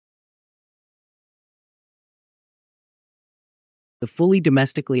The fully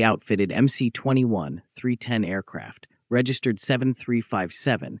domestically outfitted MC-21-310 aircraft, registered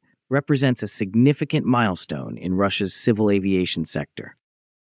 7357, represents a significant milestone in Russia's civil aviation sector.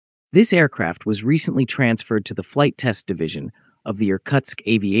 This aircraft was recently transferred to the Flight Test Division of the Irkutsk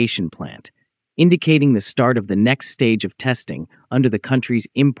Aviation Plant, indicating the start of the next stage of testing under the country's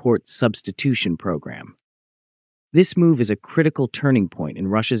import substitution program. This move is a critical turning point in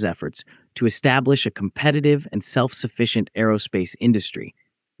Russia's efforts to establish a competitive and self-sufficient aerospace industry,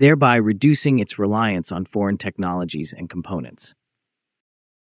 thereby reducing its reliance on foreign technologies and components.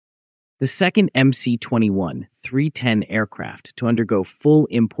 The second MC-21-310 aircraft to undergo full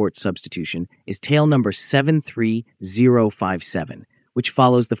import substitution is tail number 73057, which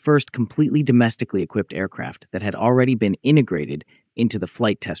follows the first completely domestically equipped aircraft that had already been integrated into the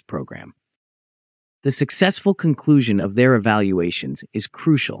flight test program. The successful conclusion of their evaluations is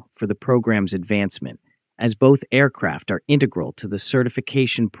crucial for the program's advancement, as both aircraft are integral to the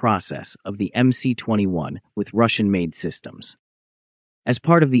certification process of the MC-21 with Russian-made systems. As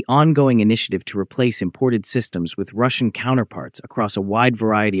part of the ongoing initiative to replace imported systems with Russian counterparts across a wide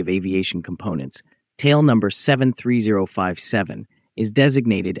variety of aviation components, tail number 73057 is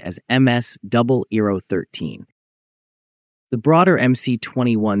designated as MS-0013. The broader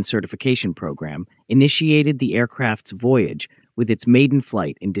MC-21 certification program initiated the aircraft's voyage with its maiden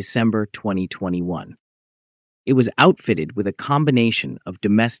flight in December 2021. It was outfitted with a combination of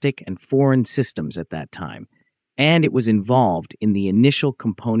domestic and foreign systems at that time, and it was involved in the initial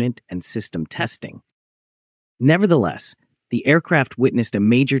component and system testing. Nevertheless, the aircraft witnessed a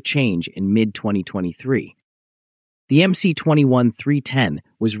major change in mid-2023. The MC-21-310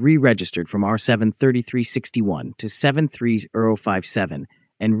 was re-registered from R73361 to 73057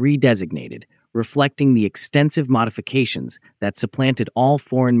 and redesignated, reflecting the extensive modifications that supplanted all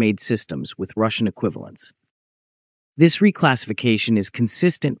foreign-made systems with Russian equivalents. This reclassification is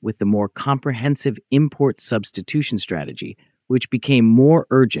consistent with the more comprehensive import substitution strategy, which became more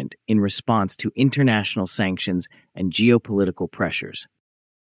urgent in response to international sanctions and geopolitical pressures.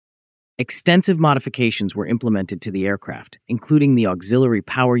 Extensive modifications were implemented to the aircraft, including the auxiliary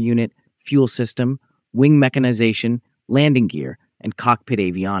power unit, fuel system, wing mechanization, landing gear, and cockpit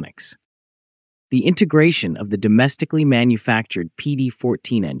avionics. The integration of the domestically manufactured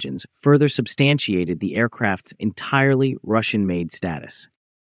PD-14 engines further substantiated the aircraft's entirely Russian-made status.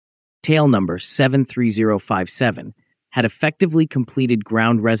 Tail number 73057 had effectively completed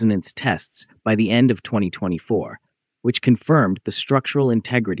ground resonance tests by the end of 2024, which confirmed the structural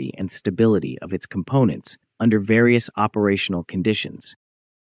integrity and stability of its components under various operational conditions.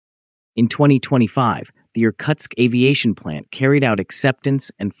 In 2025, the Irkutsk Aviation Plant carried out acceptance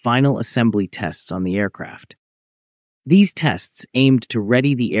and final assembly tests on the aircraft. These tests aimed to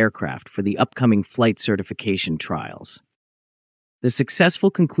ready the aircraft for the upcoming flight certification trials. The successful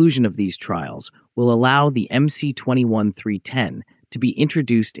conclusion of these trials will allow the MC-21-310 to be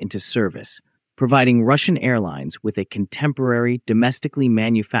introduced into service, providing Russian airlines with a contemporary, domestically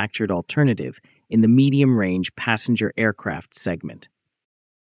manufactured alternative in the medium-range passenger aircraft segment.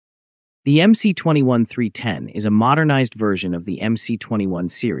 The MC-21-310 is a modernized version of the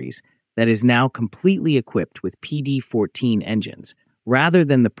MC-21 series that is now completely equipped with PD-14 engines, rather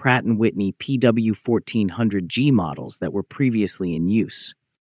than the Pratt & Whitney PW1400G models that were previously in use.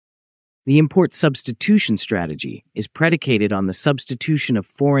 The import substitution strategy is predicated on the substitution of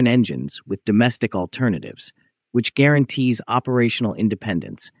foreign engines with domestic alternatives, which guarantees operational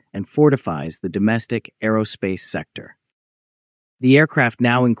independence and fortifies the domestic aerospace sector. The aircraft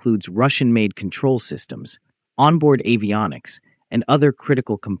now includes Russian-made control systems, onboard avionics, and other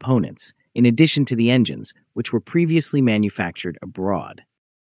critical components, in addition to the engines, which were previously manufactured abroad.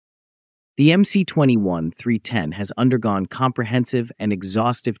 The MC-21-310 has undergone comprehensive and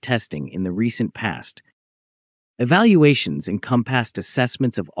exhaustive testing in the recent past. Evaluations encompassed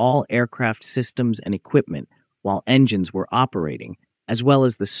assessments of all aircraft systems and equipment while engines were operating, as well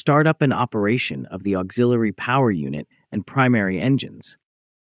as the startup and operation of the auxiliary power unit and primary engines.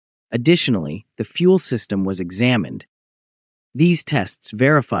 Additionally, the fuel system was examined. These tests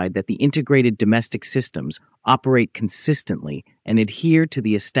verified that the integrated domestic systems operate consistently and adhere to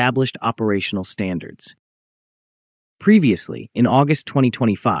the established operational standards. Previously, in August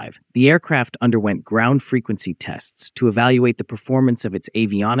 2025, the aircraft underwent ground frequency tests to evaluate the performance of its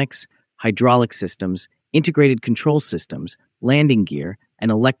avionics, hydraulic systems, integrated control systems, landing gear, and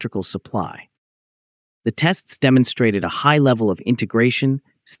electrical supply. The tests demonstrated a high level of integration,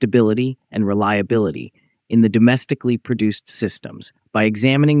 stability, and reliability in the domestically produced systems by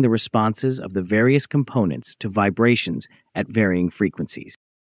examining the responses of the various components to vibrations at varying frequencies.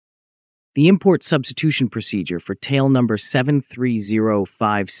 The import substitution procedure for tail number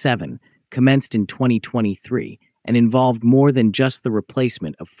 73057 commenced in 2023 and involved more than just the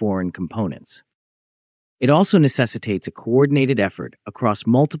replacement of foreign components. It also necessitates a coordinated effort across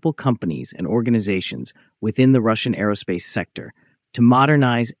multiple companies and organizations within the Russian aerospace sector to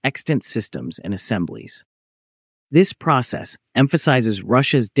modernize extant systems and assemblies. This process emphasizes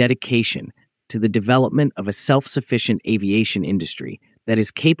Russia's dedication to the development of a self-sufficient aviation industry that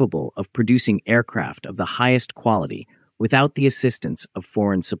is capable of producing aircraft of the highest quality without the assistance of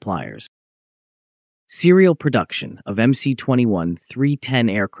foreign suppliers. Serial production of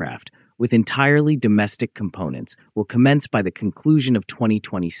MC-21-310 aircraft with entirely domestic components will commence by the conclusion of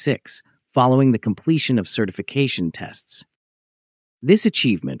 2026, following the completion of certification tests. This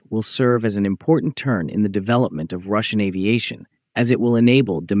achievement will serve as an important turn in the development of Russian aviation, as it will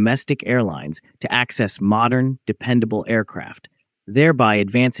enable domestic airlines to access modern, dependable aircraft, thereby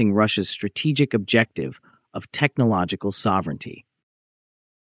advancing Russia's strategic objective of technological sovereignty.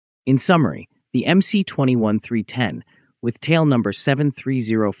 In summary, the MC-21-310, with tail number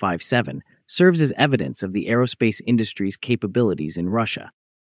 73057, serves as evidence of the aerospace industry's capabilities in Russia.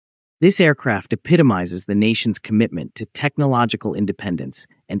 This aircraft epitomizes the nation's commitment to technological independence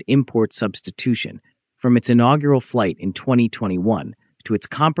and import substitution, from its inaugural flight in 2021 to its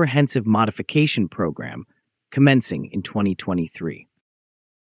comprehensive modification program commencing in 2023.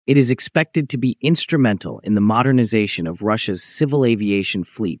 It is expected to be instrumental in the modernization of Russia's civil aviation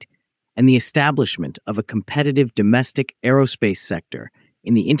fleet and the establishment of a competitive domestic aerospace sector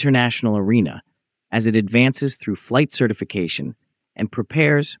in the international arena as it advances through flight certification and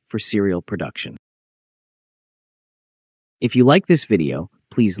prepares for serial production. If you like this video,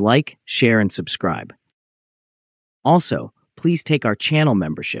 please like, share, and subscribe. Also, please take our channel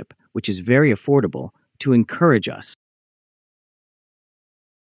membership, which is very affordable, to encourage us.